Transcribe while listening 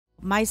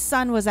My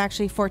son was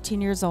actually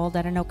 14 years old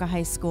at Anoka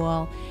High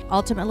School.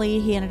 Ultimately,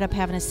 he ended up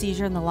having a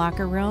seizure in the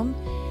locker room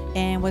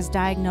and was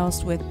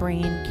diagnosed with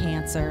brain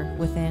cancer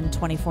within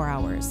 24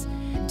 hours.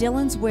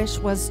 Dylan's wish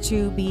was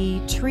to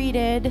be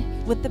treated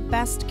with the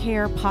best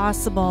care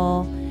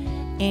possible,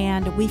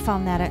 and we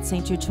found that at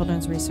St. Jude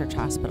Children's Research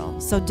Hospital.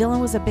 So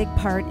Dylan was a big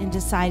part in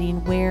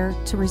deciding where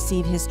to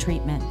receive his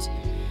treatment.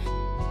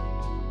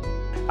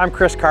 I'm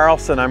Chris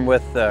Carlson. I'm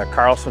with the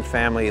Carlson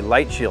Family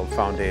Light Shield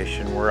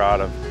Foundation. We're out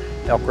of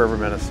Elk River,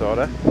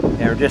 Minnesota,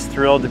 and we're just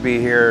thrilled to be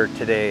here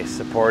today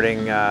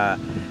supporting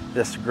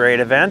this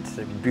great event.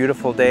 A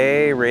beautiful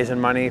day, raising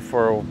money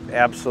for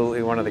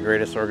absolutely one of the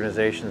greatest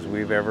organizations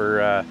we've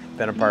ever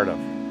been a part of.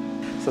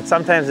 So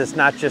sometimes it's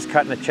not just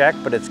cutting a check,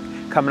 but it's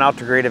coming out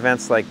to great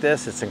events like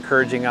this. It's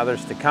encouraging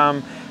others to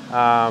come.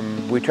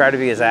 We try to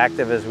be as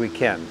active as we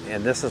can,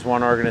 and this is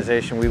one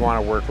organization we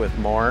want to work with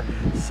more.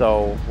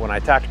 So when I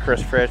talked to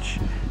Chris Fritsch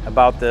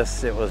about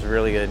this, it was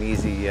really an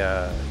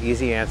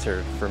easy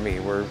answer for me.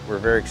 We're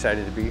very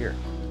excited to be here.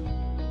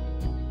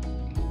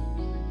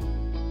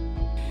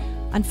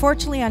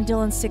 Unfortunately, on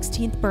Dylan's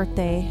 16th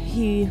birthday,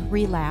 he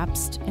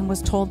relapsed and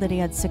was told that he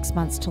had 6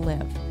 months to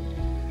live.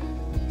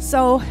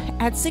 So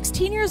at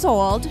 16 years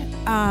old,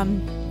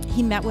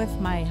 he met with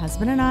my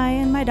husband and I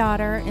and my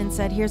daughter and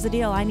said, here's the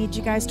deal, I need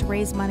you guys to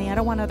raise money. I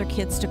don't want other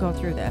kids to go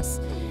through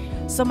this.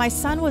 So my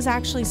son was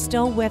actually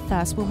still with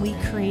us when we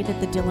created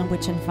the Dylan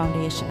Witschen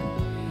Foundation.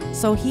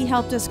 So he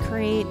helped us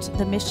create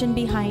the mission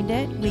behind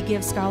it. We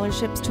give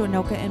scholarships to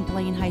Anoka and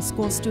Blaine High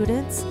School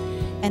students,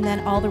 and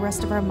then all the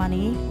rest of our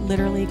money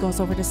literally goes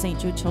over to St.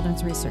 Jude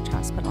Children's Research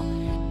Hospital.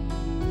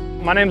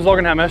 My name is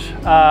Logan Hemish.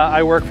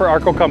 I work for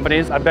Arco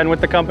Companies. I've been with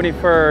the company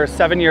for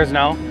 7 years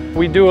now.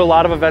 We do a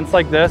lot of events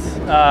like this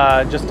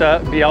just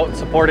to be out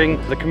supporting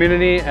the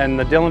community and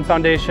the Dylan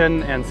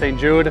Foundation and St.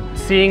 Jude.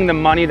 Seeing the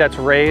money that's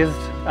raised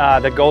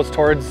that goes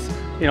towards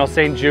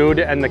St. Jude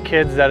and the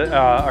kids that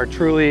are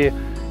truly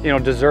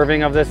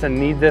deserving of this and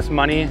need this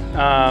money,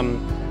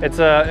 it's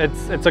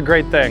a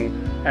great thing.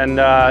 And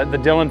the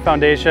Dylan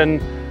Foundation,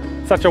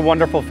 such a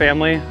wonderful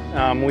family.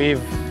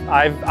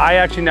 I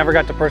actually never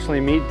got to personally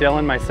meet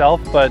Dylan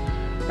myself, but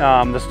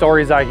the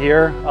stories I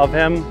hear of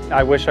him,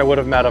 I wish I would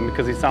have met him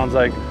because he sounds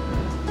like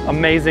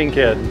amazing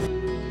kid.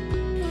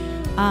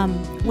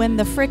 When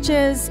the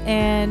Fritsches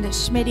and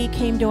Schmitty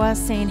came to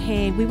us saying,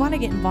 hey, we want to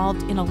get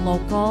involved in a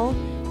local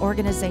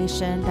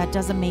organization that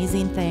does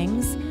amazing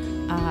things,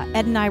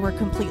 Ed and I were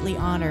completely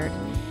honored.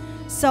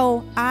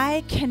 So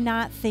I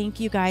cannot thank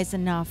you guys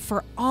enough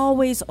for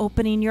always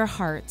opening your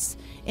hearts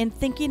and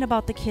thinking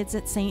about the kids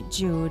at St.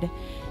 Jude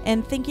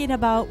and thinking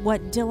about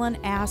what Dylan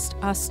asked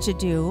us to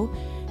do,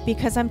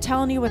 because I'm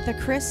telling you, with the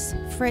Chris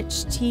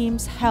Fritsch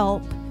team's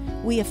help,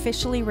 we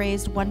officially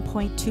raised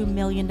 $1.2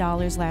 million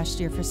last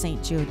year for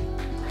St. Jude.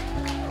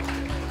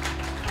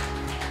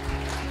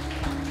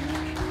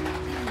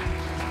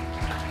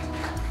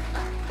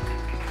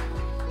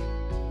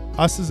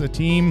 Us as a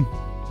team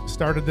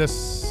started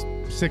this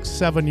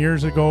 6-7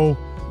 years ago.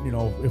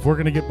 If we're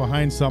going to get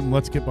behind something,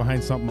 let's get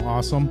behind something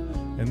awesome.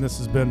 And this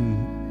has been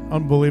an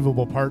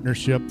unbelievable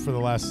partnership for the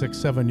last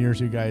 6-7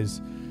 years, you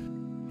guys.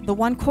 The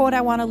one quote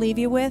I want to leave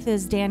you with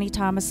is Danny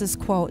Thomas's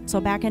quote.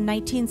 So back in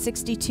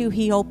 1962,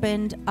 he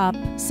opened up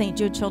St.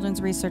 Jude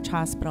Children's Research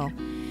Hospital.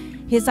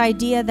 His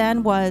idea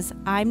then was,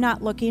 I'm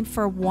not looking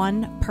for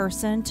one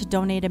person to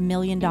donate $1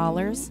 million.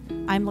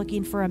 I'm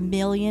looking for 1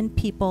 million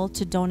people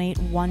to donate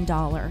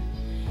 $1.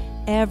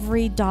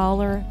 Every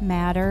dollar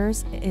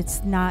matters.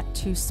 It's not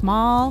too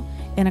small,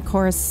 and of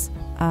course,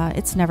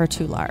 it's never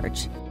too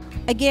large.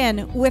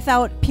 Again,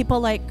 without people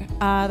like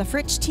the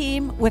Fritsch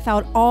team,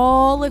 without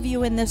all of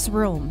you in this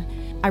room,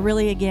 I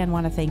really, again,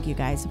 want to thank you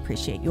guys.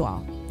 Appreciate you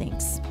all.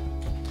 Thanks.